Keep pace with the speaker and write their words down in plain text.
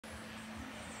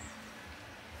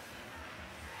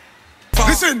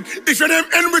Listen, if your name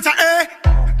end with a A,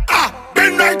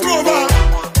 bend right over.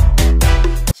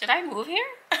 Should I move here?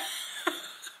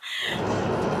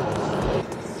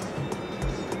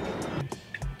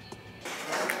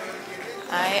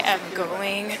 I am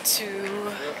going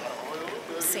to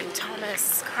St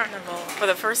Thomas Carnival for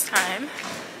the first time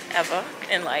ever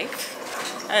in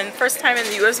life. And first time in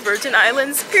the US Virgin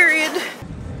Islands, period.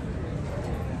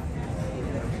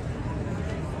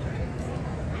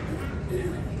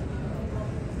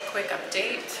 Quick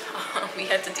update. We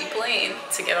had to deplane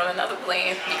to get on another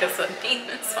plane because the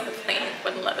maintenance on the plane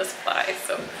wouldn't let us fly.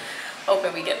 So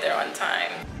hoping we get there on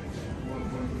time.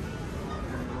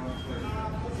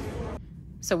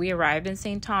 So we arrived in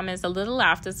St. Thomas a little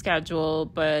after schedule,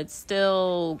 but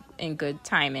still in good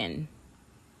timing.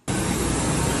 We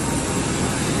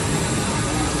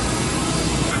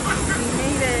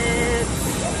made it.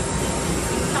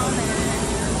 St. Thomas.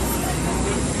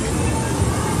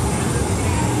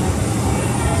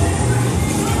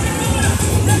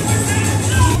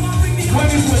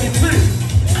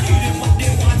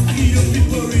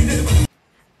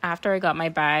 After I got my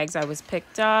bags, I was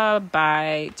picked up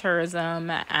by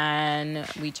tourism and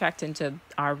we checked into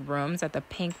our rooms at the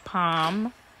Pink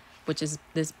Palm, which is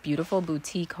this beautiful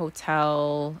boutique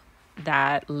hotel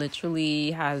that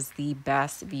literally has the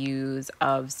best views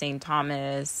of St.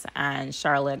 Thomas and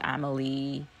Charlotte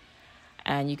Amalie.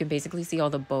 And you can basically see all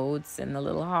the boats in the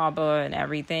little harbor and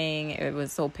everything. It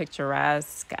was so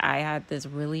picturesque. I had this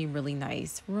really, really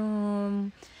nice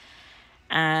room.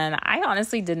 And I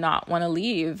honestly did not want to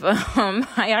leave.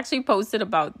 I actually posted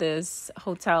about this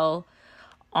hotel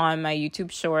on my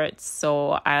YouTube shorts.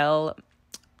 So I'll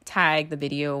tag the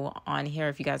video on here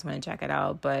if you guys want to check it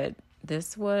out. But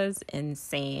this was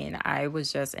insane. I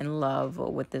was just in love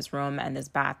with this room and this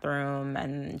bathroom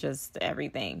and just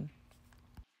everything.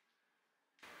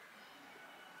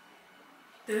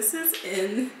 This is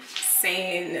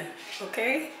insane,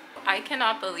 okay? I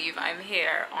cannot believe I'm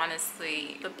here,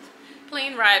 honestly. The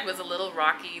plane ride was a little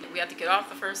rocky. We had to get off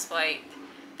the first flight,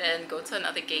 then go to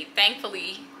another gate,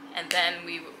 thankfully, and then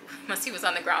he was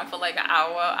on the ground for like an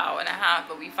hour, hour and a half,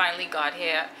 but we finally got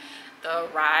here. The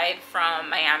ride from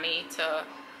Miami to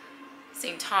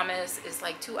St. Thomas is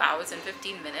like 2 hours and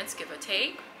 15 minutes, give or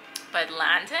take. But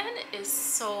Landon is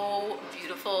so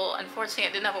beautiful. Unfortunately,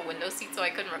 I didn't have a window seat, so I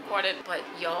couldn't record it. But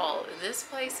y'all, this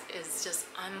place is just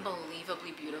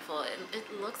unbelievably beautiful.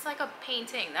 It looks like a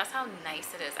painting. That's how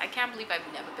nice it is. I can't believe I've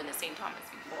never been to St. Thomas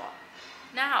before.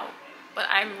 Now, but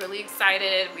I'm really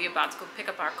excited. We're about to go pick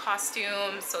up our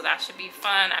costumes, so that should be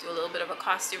fun. I do a little bit of a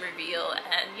costume reveal,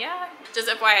 and yeah. Just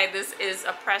FYI, this is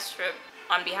a press trip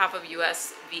on behalf of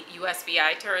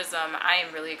USVI Tourism. I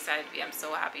am really excited to be. I'm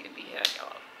so happy to be here,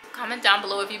 y'all. Comment down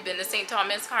below if you've been to St.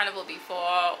 Thomas Carnival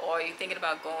before or you're thinking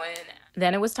about going.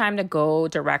 Then it was time to go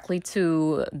directly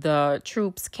to the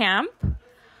troops camp.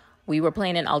 We were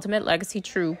playing an Ultimate Legacy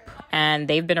Troupe, and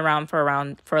they've been around for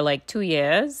like 2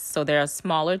 years. So they're a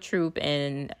smaller troupe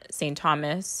in St.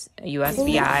 Thomas,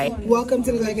 USVI. Welcome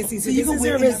to the Legacy. So this is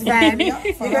your wristband. You're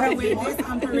gonna wear this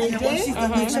on parade day.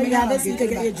 Make sure you have this. You can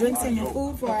get your drinks and your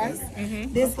food for us.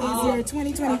 This is your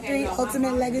 2023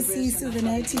 Ultimate Legacy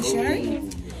souvenir T-shirt.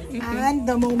 And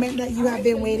the moment that you have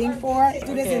been waiting for,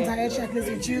 do this entire checklist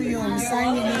with you. You'll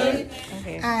sign your name,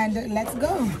 and let's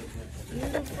go.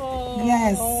 Beautiful.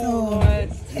 Yes, so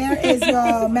here is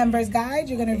your member's guide.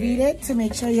 You're going to read it to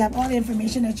make sure you have all the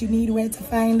information that you need, where to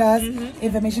find us,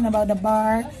 information about the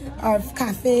bar, our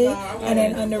cafe, and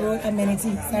then on the road amenities,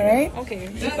 all right? Okay.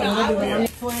 Your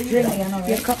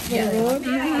cup for the road.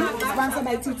 Sponsored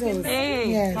by Tito's.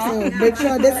 Hey. Yeah, so make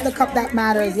sure this is the cup that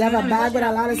matters. You have a bag with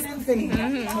a lot of stuff in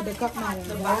it, so the cup matters,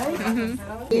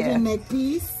 right? Your neck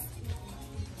piece.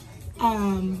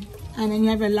 And then you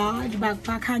have a large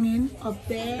backpack hanging up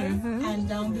there and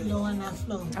down below on that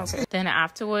floor. Okay. Then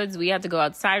afterwards, we had to go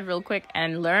outside real quick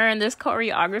and learn this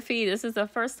choreography. This is the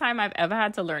first time I've ever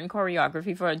had to learn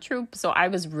choreography for a troupe. So I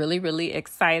was really, really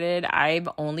excited. I've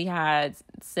only had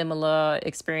similar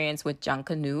experience with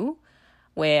Junkanoo,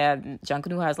 where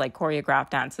Junkanoo has like choreographed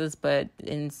dances. But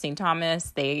in St.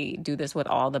 Thomas, they do this with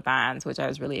all the bands, which I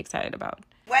was really excited about.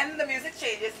 When the music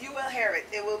changes, you will hear it.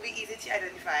 It will be easy to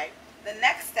identify. The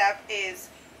next step is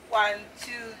 1,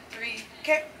 2, 3,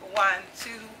 kick. 1,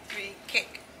 2, 3,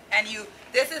 kick. And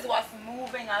this is what's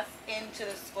moving us into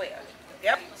the square.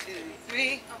 Yep. 2,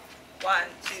 3. 1,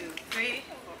 2, 3.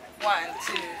 1,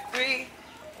 2, 3.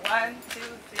 1, 2,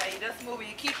 3. And you just move it.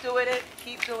 You keep doing it.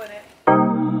 Keep doing it.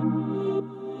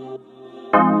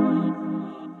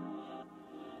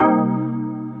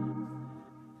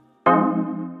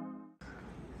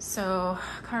 So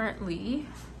currently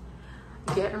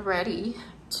getting ready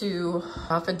to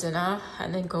for dinner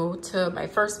and then go to my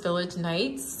first village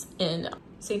nights in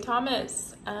St.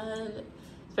 Thomas, and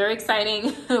very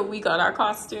exciting. We got our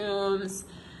costumes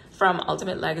from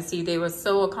Ultimate Legacy. They were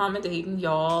so accommodating,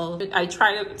 y'all. I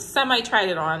tried it, semi-tried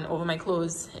it on over my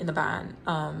clothes in the band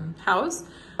house.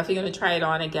 I think I'm gonna try it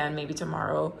on again maybe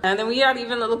tomorrow. And then we had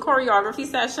even a little choreography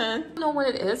session. I don't know what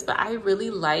it is, but I really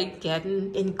like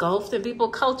getting engulfed in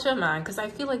people's culture, man, because I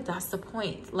feel like that's the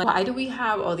point. Like, why do we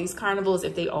have all these carnivals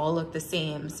if they all look the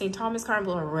same? St. Thomas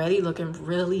Carnival already looking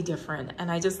really different,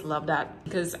 and I just love that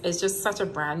because it's just such a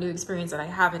brand new experience that I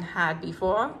haven't had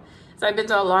before. So I've been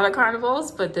to a lot of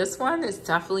carnivals, but this one is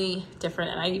definitely different.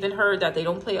 And I even heard that they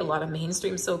don't play a lot of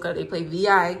mainstream soca. They play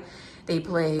VI, they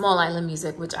play small island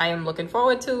music, which I am looking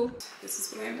forward to. This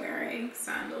is what I'm wearing,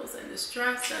 sandals and this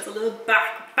dress. That's a little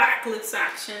backlifts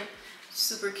action,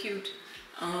 super cute.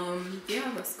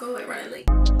 Yeah, let's go. I run it late.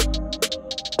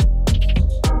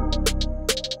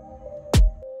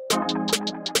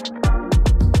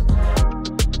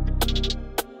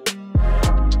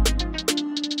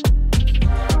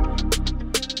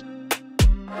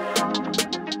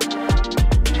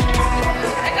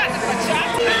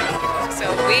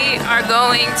 Are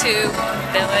going to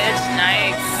village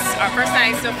nights. Our first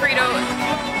night, sofrito.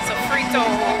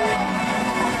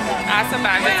 Asa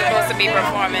band is supposed to be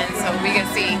performing, so we can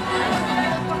see.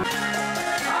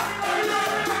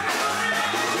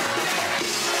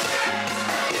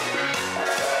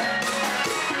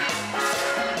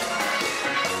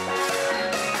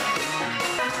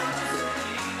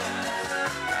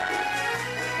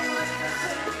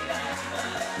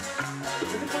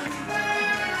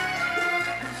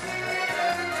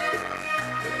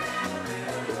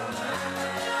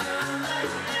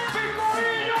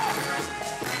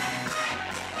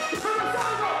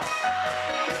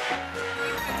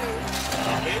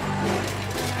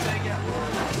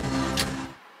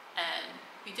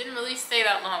 Stay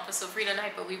that long for sofrito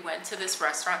night, but we went to this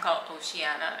restaurant called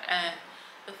Oceana, and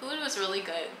the food was really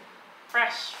good.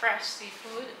 Fresh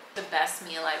seafood. The best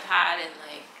meal I've had in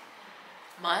like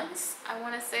months, I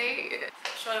want to say.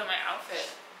 I'll show you my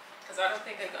outfit because I don't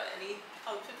think I got any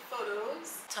outfit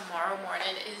photos. Tomorrow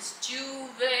morning is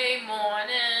Juve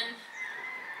morning.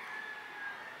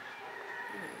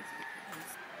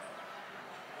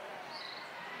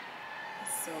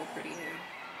 It's so pretty here.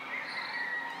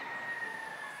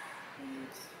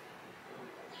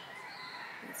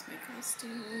 That's my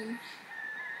costume.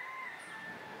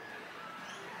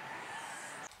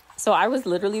 So I was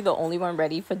literally the only one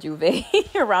ready for Juve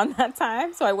around that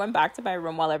time. So I went back to my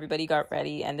room while everybody got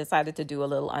ready and decided to do a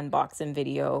little unboxing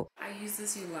video. I use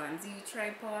this Ulanzi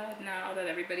tripod now that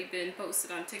everybody been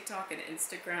posted on TikTok and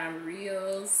Instagram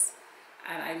Reels.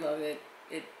 And I love it.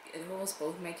 It holds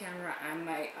both my camera and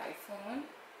my iPhone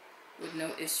with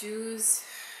no issues.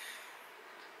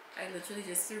 I literally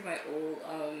just threw my old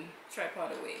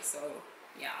tripod away, so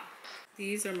yeah.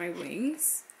 These are my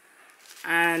wings,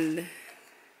 and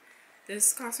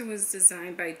this costume was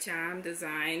designed by Jam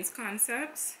Designs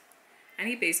Concepts, and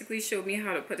he basically showed me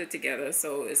how to put it together.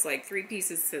 So it's like 3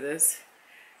 pieces to this.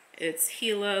 It's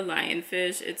Gila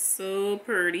lionfish. It's so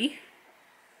pretty,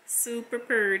 super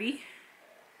pretty,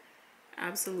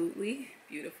 absolutely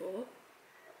beautiful.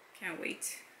 Can't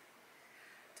wait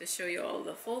to show you all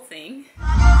the full thing.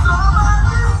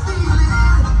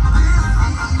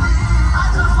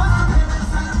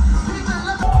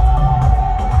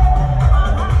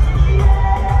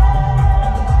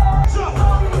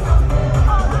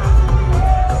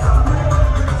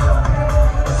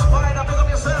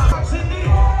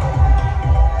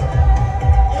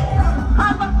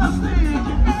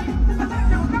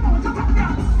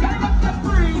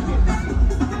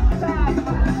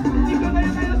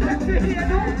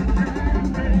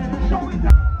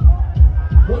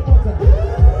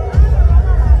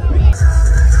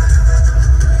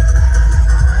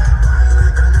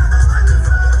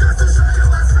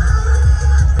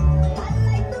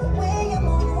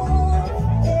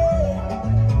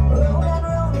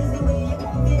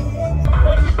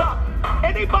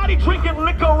 Anybody drinking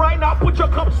liquor right now, put your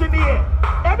cups in the air.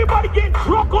 Everybody getting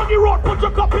drunk on the road, put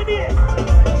your cup in the air.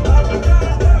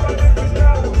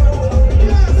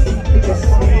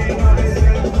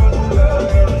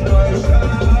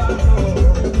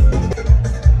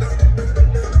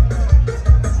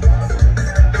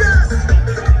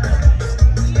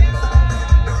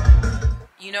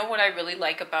 You know what I really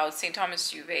like about St.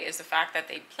 Thomas Juve is the fact that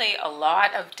they play a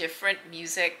lot of different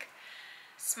music.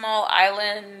 Small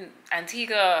Island,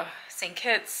 Antigua, St.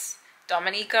 Kitts,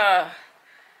 Dominica,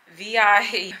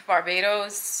 VI,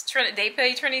 Barbados, they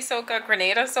play Trini Soca,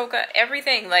 Grenada Soca,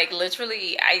 everything. Like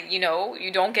literally, you know, you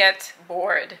don't get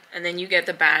bored. And then you get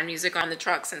the band music on the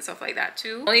trucks and stuff like that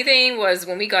too. Only thing was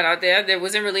when we got out there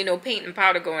wasn't really no paint and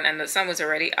powder going and the sun was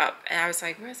already up. And I was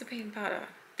like, where's the paint and powder?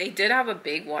 They did have a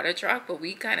big water truck, but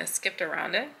we kind of skipped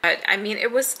around it. But I mean,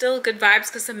 it was still good vibes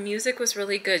because the music was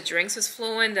really good. Drinks was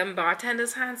flowing. Them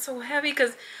bartenders' hands so heavy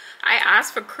because I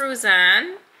asked for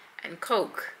Cruzan and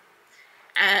Coke.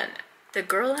 And the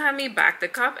girl had me back the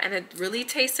cup and it really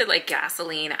tasted like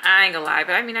gasoline. I ain't gonna lie,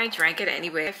 but I mean, I drank it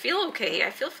anyway. I feel okay.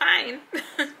 I feel fine.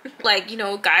 Like, you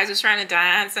know, guys was trying to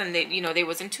dance and they, you know, they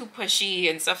wasn't too pushy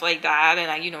and stuff like that.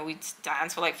 And you know, we'd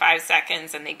dance for like 5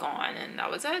 seconds and they gone and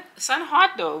that was it. The sun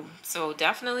hot though. So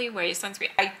definitely wear your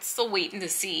sunscreen. I'm still waiting to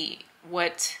see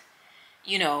what,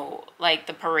 you know, like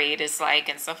the parade is like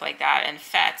and stuff like that and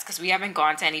FETES. Because we haven't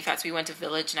gone to any FETES. We went to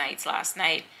Village Nights last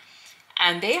night.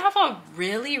 And they have a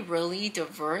really, really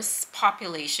diverse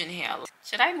population here.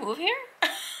 Should I move here?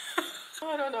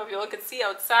 I don't know if y'all can see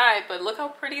outside, but look how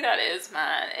pretty that is,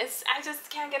 man. I just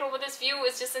can't get over this view.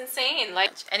 It's just insane.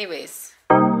 Like, anyways.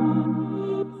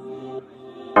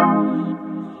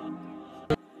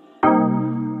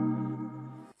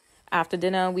 After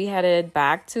dinner, we headed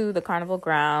back to the carnival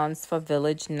grounds for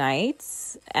Village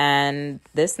Nights. And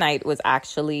this night was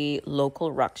actually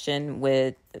local ruction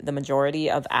with the majority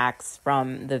of acts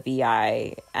from the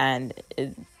VI. And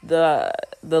the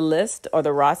list or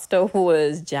the roster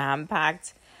was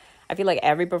jam-packed. I feel like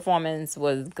every performance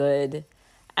was good.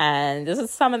 And this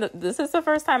is the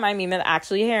first time I'm even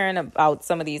actually hearing about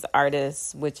some of these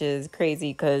artists, which is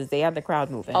crazy because they have the crowd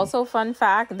moving. Also, fun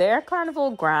fact, their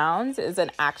carnival grounds is an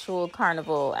actual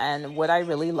carnival. And what I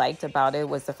really liked about it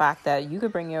was the fact that you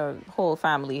could bring your whole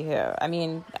family here. I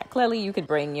mean, clearly you could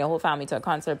bring your whole family to a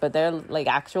concert, but they're like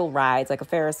actual rides, like a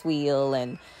Ferris wheel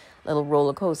and little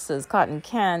roller coasters, cotton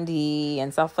candy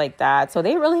and stuff like that. So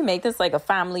they really make this like a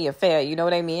family affair. You know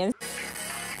what I mean?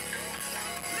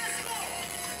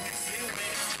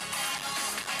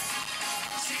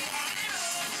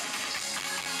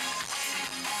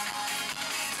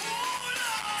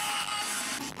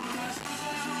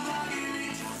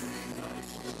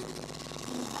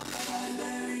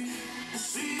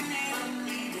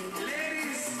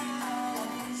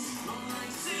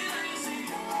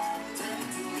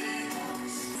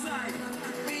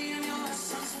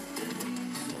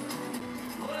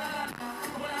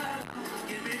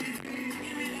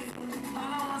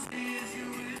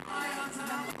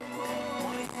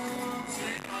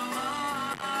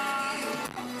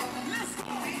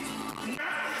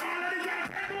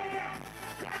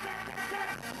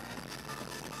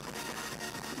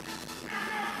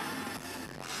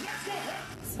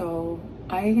 So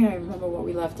I can't remember what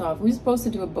we left off. We were supposed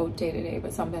to do a boat day today,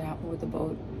 but something happened with the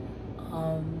boat.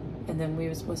 And then we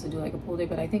were supposed to do like a pool day,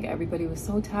 but I think everybody was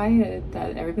so tired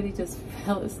that everybody just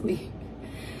fell asleep.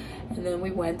 And then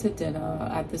we went to dinner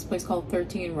at this place called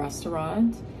 13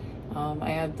 Restaurant. I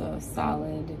had the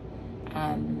salad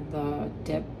and the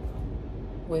dip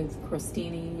with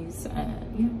crostinis,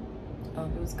 and yeah,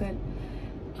 it was good.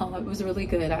 It was really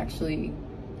good, actually.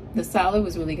 The salad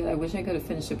was really good. I wish I could have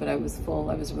finished it, but I was full.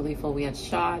 I was really full. We had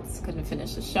shots, couldn't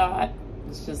finish a shot. It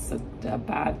was just a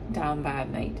bad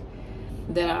night.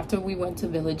 Then after we went to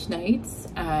Village Nights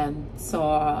and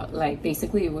saw, like,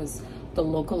 basically it was the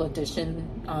local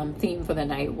edition theme for the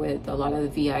night with a lot of the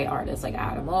VI artists like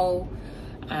Adam O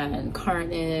and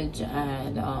Carnage,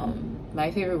 and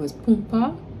my favorite was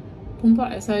Poompa.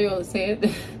 Poompa, is how you all say it.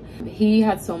 He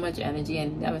had so much energy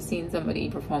and never seen somebody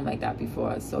perform like that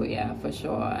before. So yeah, for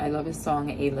sure. I love his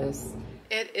song A-List.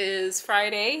 It is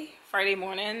Friday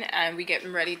morning, and we're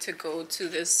getting ready to go to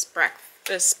this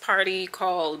breakfast party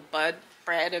called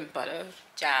Bread and Butter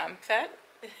Jam Fete.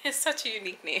 It's such a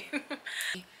unique name.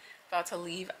 About to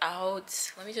leave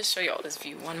out. Let me just show you all this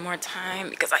view one more time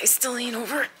because I still ain't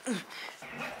over it.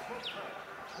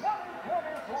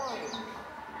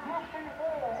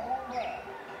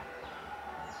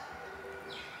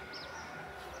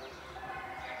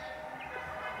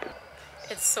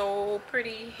 It's so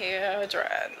pretty here,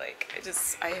 Dread. Like,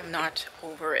 I am not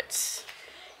over it.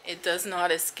 It does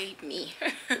not escape me.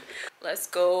 Let's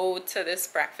go to this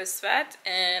breakfast fete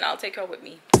and I'll take her with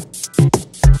me.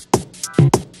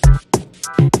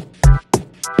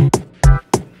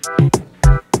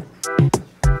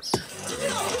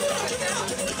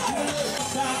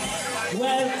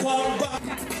 Welcome back.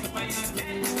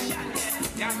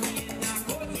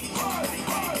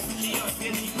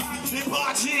 The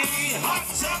party hot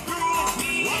to prove.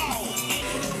 Wow.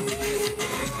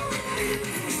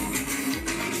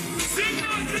 Sing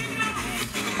now, sing now.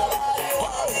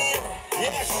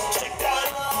 Yes.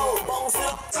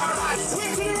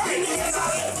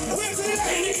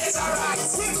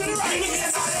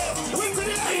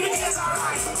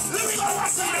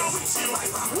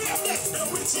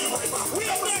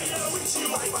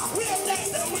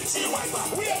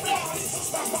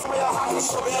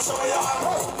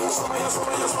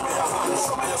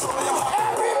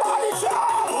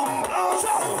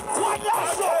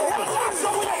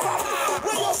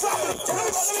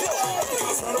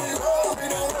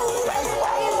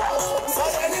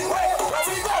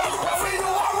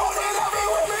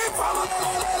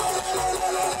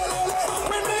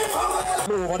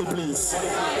 Over the place.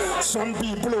 Some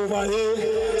people over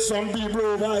here, some people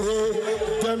over here,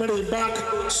 them in the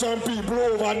back, some people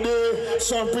over there,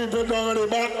 some people down in the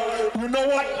back. You know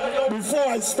what? Before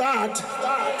I start,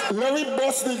 let me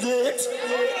bust the gate,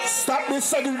 stop this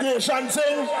segregation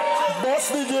thing,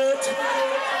 bust the gate.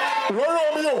 Where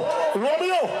Romeo?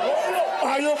 Romeo,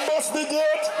 are you bust the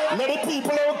gate? Let the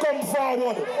people come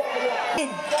forward.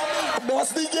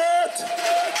 Bust the gate.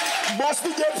 Bust the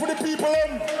gate for the people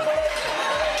in.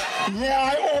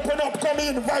 Yeah, I open up, come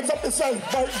in, vibes up the side,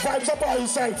 vibes up on your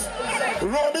side.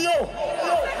 Romeo,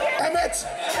 Emmett,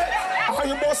 are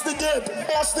you bust the gate?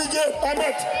 Bust the gate,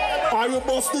 Emmett. Are you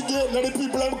bust the gate? Let the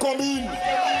people come in.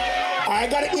 I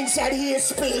got it inside here,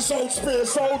 space out,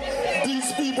 space out.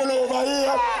 These people over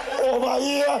here.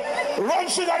 Run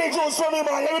sugar the juice for me,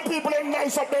 man. Let the people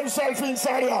nice up themselves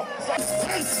inside here.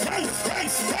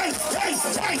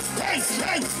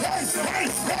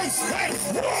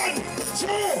 One,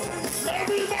 two,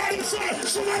 everybody say,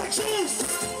 sugar the juice.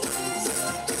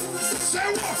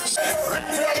 Say what?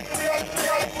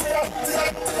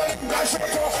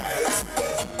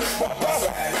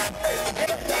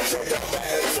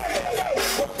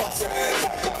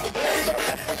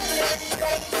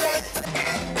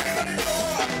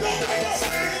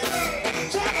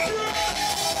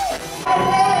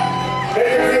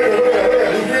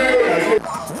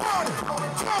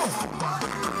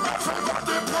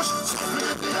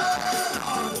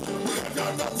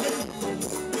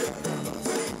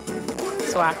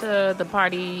 So after the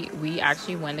party, we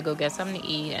actually went to go get something to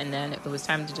eat, and then it was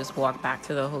time to just walk back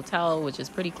to the hotel, which is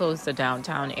pretty close to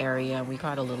downtown area. We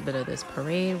caught a little bit of this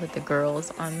parade with the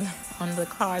girls on the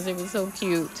cars. It was so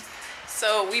cute.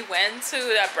 So we went to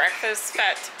that breakfast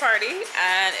fete party,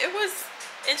 and it was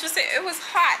interesting. It was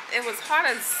hot. It was hot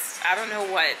as I don't know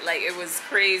what. Like, it was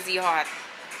crazy hot.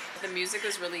 The music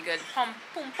was really good.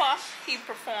 Poompa, he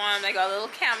performed. I got a little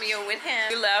cameo with him.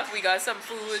 We left. We got some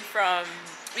food from.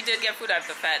 We did get food at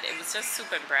the fete. It was just soup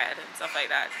and bread and stuff like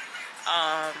that.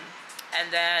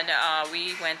 And then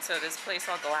we went to this place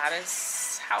called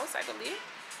Gladys House, I believe,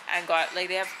 and got, like,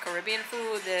 they have Caribbean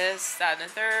food, this, that, and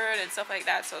the third, and stuff like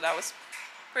that. So that was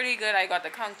pretty good. I got the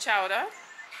conch chowder.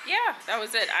 Yeah, that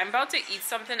was it. I'm about to eat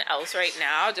something else right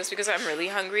now just because I'm really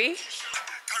hungry.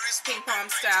 Ping pong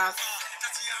staff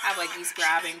have like these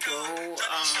grab and go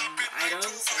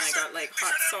items, and I got like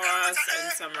hot sauce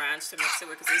and some ranch to mix it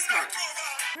with because it's hot.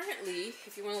 Currently,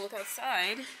 if you want to look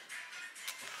outside,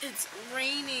 it's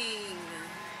raining.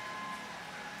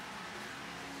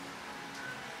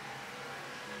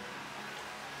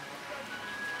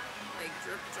 Like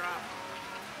drip drop.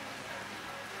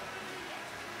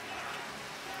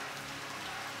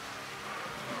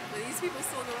 But these people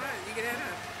still go on. You can head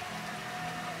up.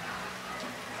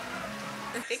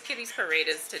 The Big Kitties Parade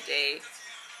is today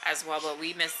as well, but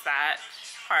we missed that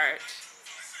part.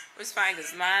 It was fine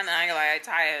because, man, I'm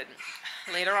tired.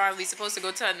 Later on, we're supposed to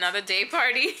go to another day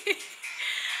party.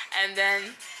 And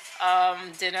then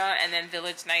dinner, and then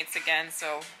village nights again.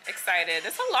 So excited.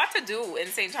 There's a lot to do in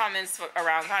St. Thomas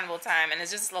around carnival time, and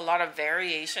it's just a lot of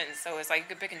variations. So it's like you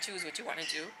can pick and choose what you want to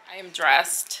do. I am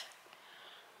dressed.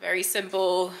 Very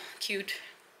simple, cute,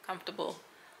 comfortable.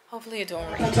 Hopefully it don't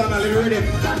rain. 1, 2,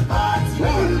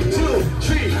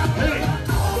 3, hey.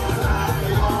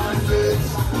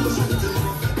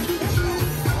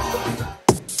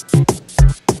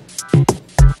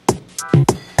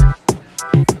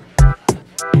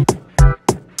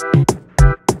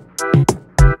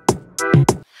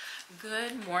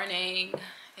 Good morning.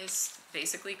 It's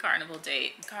basically carnival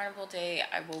day. Carnival day,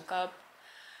 I woke up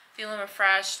feeling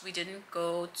refreshed. We didn't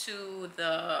go to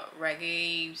the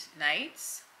reggae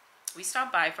nights. We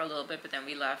stopped by for a little bit, but then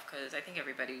we left because I think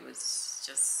everybody was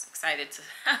just excited to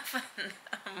have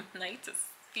a night to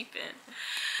sleep in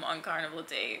on carnival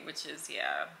day, which is,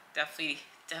 yeah,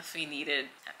 definitely needed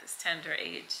at this tender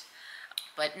age.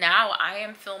 But now I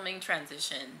am filming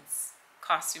transitions,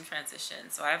 costume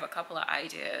transitions. So I have a couple of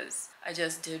ideas. I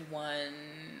just did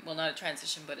one, well, not a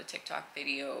transition, but a TikTok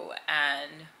video,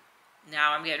 and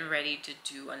now I'm getting ready to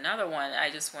do another one. I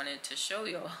just wanted to show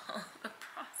you all the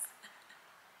process.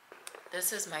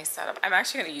 this is my setup. I'm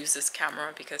actually going to use this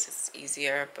camera because it's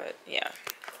easier, but yeah.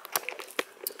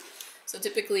 So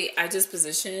typically I just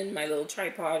position my little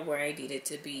tripod where I need it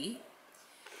to be.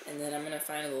 And then I'm going to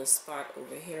find a little spot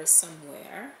over here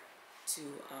somewhere to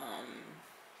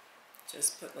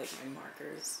just put like my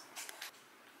markers.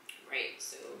 Right,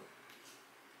 so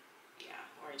yeah,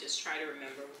 or I just try to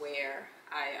remember where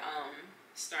I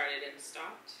started and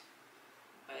stopped.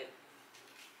 But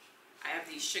I have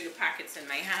these sugar packets in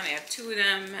my hand. I have 2 of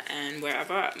them, and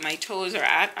wherever my toes are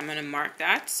at, I'm gonna mark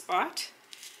that spot,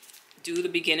 do the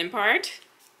beginning part,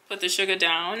 put the sugar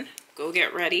down, go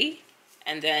get ready,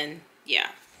 and then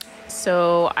yeah.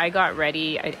 So I got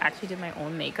ready. I actually did my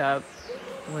own makeup,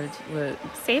 which would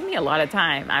save me a lot of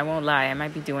time. I won't lie, I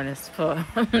might be doing this for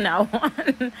now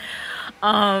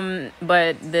on.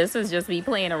 But this is just me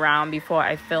playing around before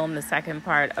I film the second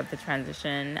part of the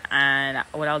transition. And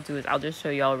what I'll do is I'll just show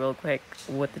y'all real quick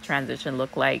what the transition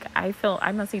looked like. I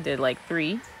mostly did like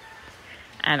 3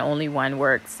 and only 1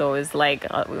 worked. So it's like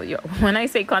when I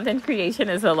say content creation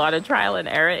is a lot of trial and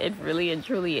error, it really and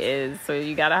truly is. So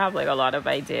you gotta have like a lot of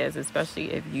ideas,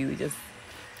 especially if you just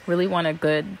really want a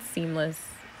good seamless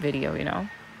video, you know.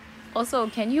 Also,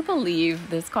 can you believe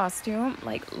this costume?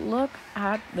 Like, look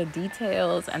at the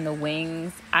details and the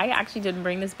wings. I actually didn't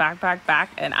bring this backpack back,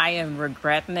 and I am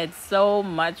regretting it so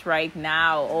much right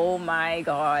now. Oh my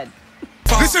god.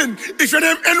 Listen, if your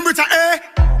name end with a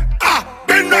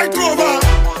bend right over.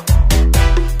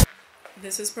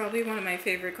 This is probably one of my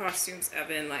favorite costumes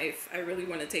ever in life. I really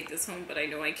want to take this home, but I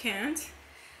know I can't.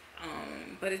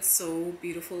 But it's so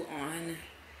beautiful on.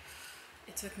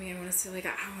 It took me, I want to say, like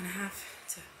an hour and a half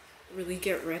to really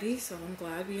get ready, so I'm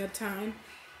glad we had time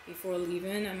before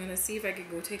leaving. I'm gonna see if I could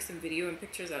go take some video and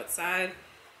pictures outside,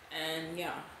 and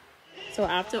yeah. So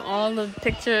after all the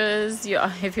pictures,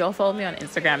 if y'all follow me on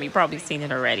Instagram, you've probably seen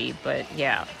it already, but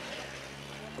yeah,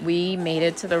 we made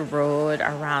it to the road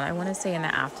around, I want to say in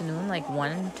the afternoon, like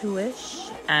 1, 2-ish,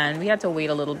 and we had to wait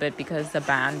a little bit because the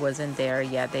band wasn't there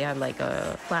yet. They had like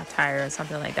a flat tire or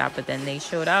something like that, but then they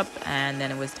showed up, and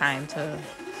then it was time to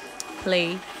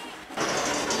play.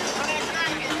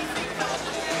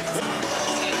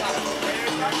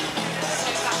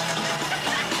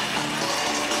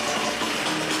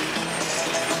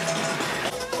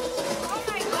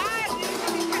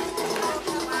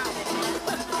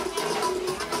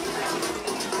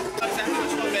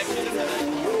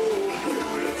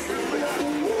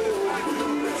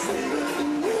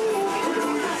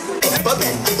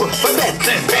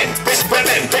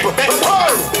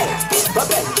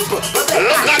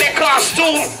 Look at the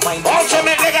costume.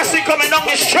 Ultimate Legacy coming on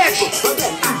the stretch.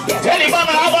 Tell him I'm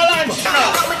an avalanche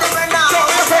now.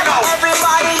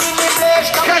 Everybody in the place.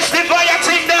 Catch the fire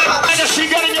thing down. And she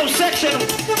got a new section.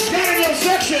 Get a new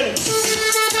section.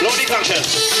 Blow the conscience.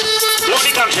 Blow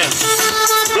the conscience.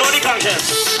 Blow the conscience.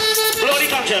 Blow the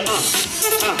conscience.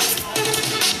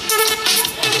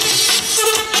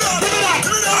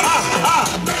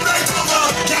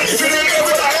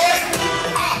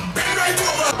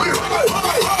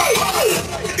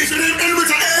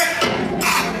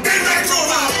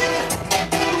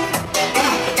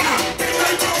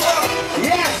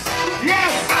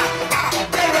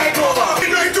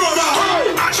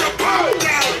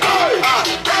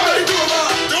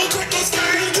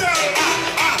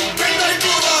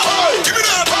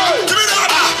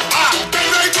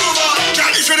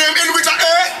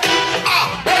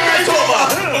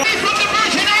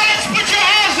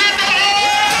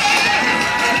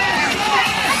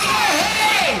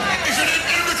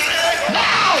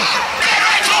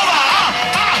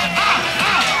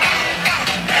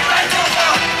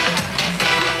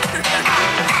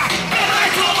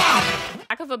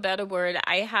 A better word,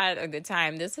 I had a good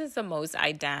time. This is the most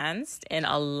I danced in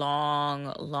a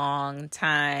long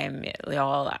time,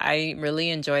 y'all. I really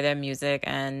enjoy their music,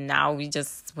 and now we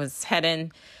just was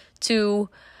heading to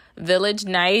Village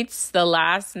Nights, the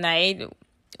last night,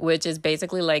 which is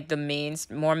basically like the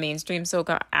more mainstream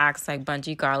soca acts like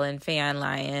Bungie Garland, Fan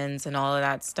Lions, and all of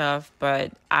that stuff.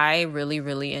 But I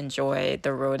really enjoyed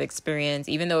the road experience,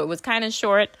 even though it was kind of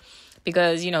short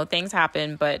because, you know, things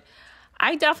happen. But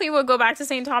I definitely would go back to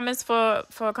St. Thomas for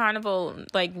Carnival,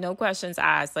 like no questions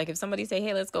asked. Like if somebody say,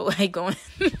 hey, let's go, like going.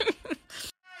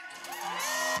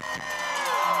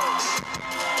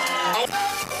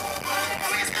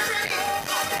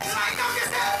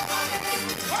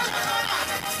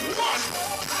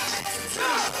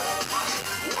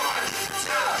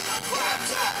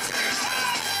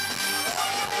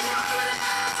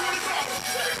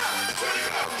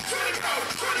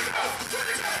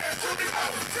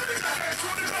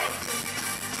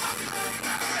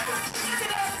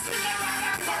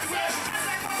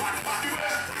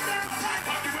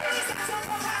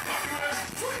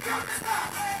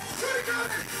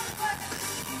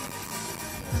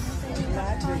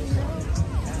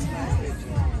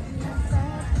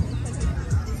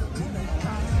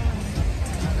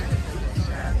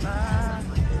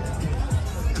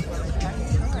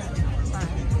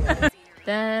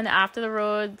 Then after the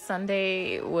road,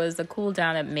 Sunday was a cool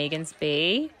down at Megan's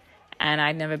Bay. And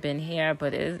I'd never been here,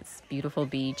 but it's a beautiful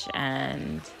beach.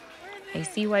 And I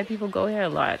see why people go here a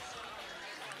lot.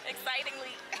 Excitingly.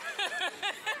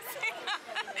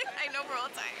 I know we're all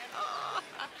tired. Oh.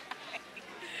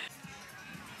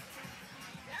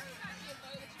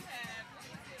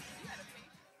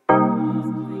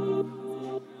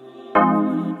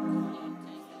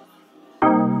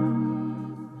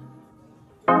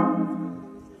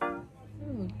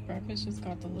 Ooh, breakfast just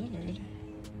got delivered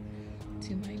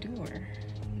to my door.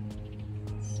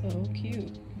 So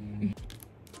cute.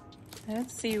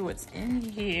 Let's see what's in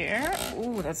here.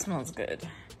 Ooh, that smells good.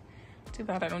 Too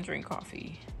bad I don't drink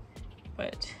coffee.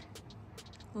 But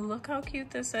look how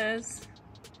cute this is.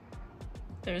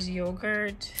 There's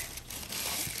yogurt,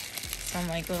 some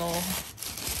like little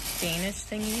Danish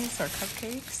thingies or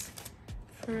cupcakes,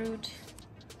 fruit,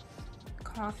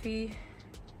 coffee,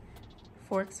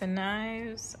 forks and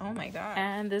knives. Oh my god.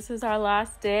 And this is our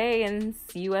last day in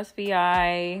USVI.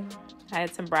 I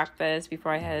had some breakfast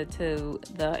before I headed to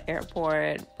the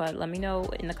airport, but let me know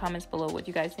in the comments below what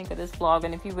you guys think of this vlog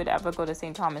and if you would ever go to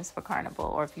St. Thomas for Carnival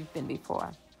or if you've been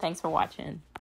before. Thanks for watching.